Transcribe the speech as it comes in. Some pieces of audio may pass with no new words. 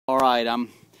Alright, I'm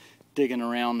digging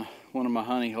around one of my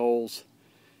honey holes,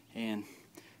 and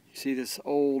you see this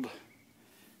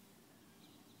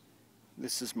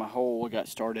this is my hole I got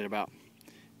started about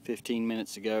 15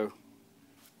 minutes ago.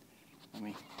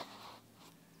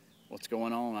 What's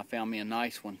going on? I found me a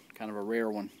nice one, kind of a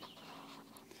rare one.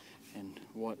 And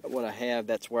what I have,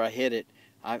 that's where I hit it.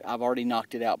 I've already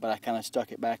knocked it out, but I kind of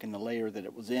stuck it back in the layer that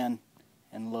it was in.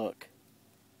 And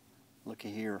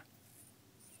looky here.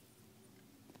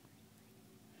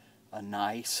 A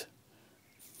nice,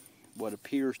 what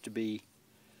appears to be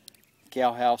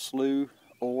Cowhouse slough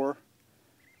or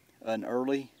an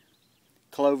early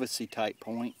Clovisy type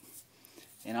point.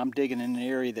 And I'm digging in an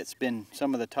area that's been,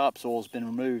 some of the topsoil's been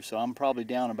removed, so I'm probably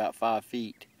down about 5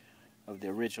 feet of the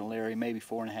original area, maybe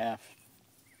 4.5.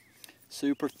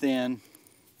 Super thin,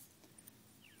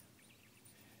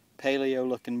 paleo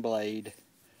looking blade.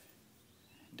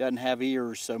 Doesn't have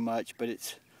ears so much, but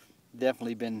it's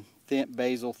definitely been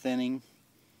basal thinning.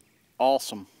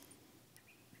 Awesome.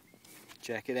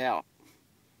 Check it out.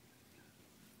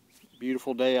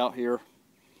 Beautiful day out here,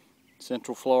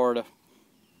 Central Florida.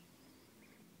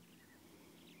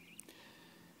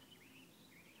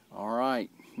 Alright,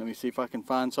 let me see if I can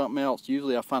find something else.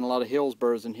 Usually I find a lot of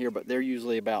Hillsboroughs in here, but they're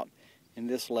usually about in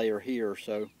this layer here,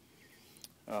 so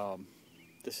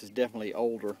this is definitely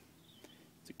older.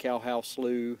 It's a Cowhouse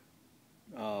slough,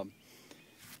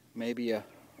 maybe a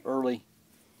early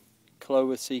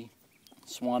Clovisy,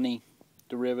 Suwannee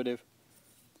derivative.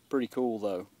 Pretty cool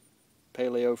though.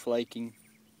 Paleo flaking.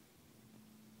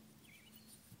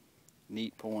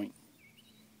 Neat point.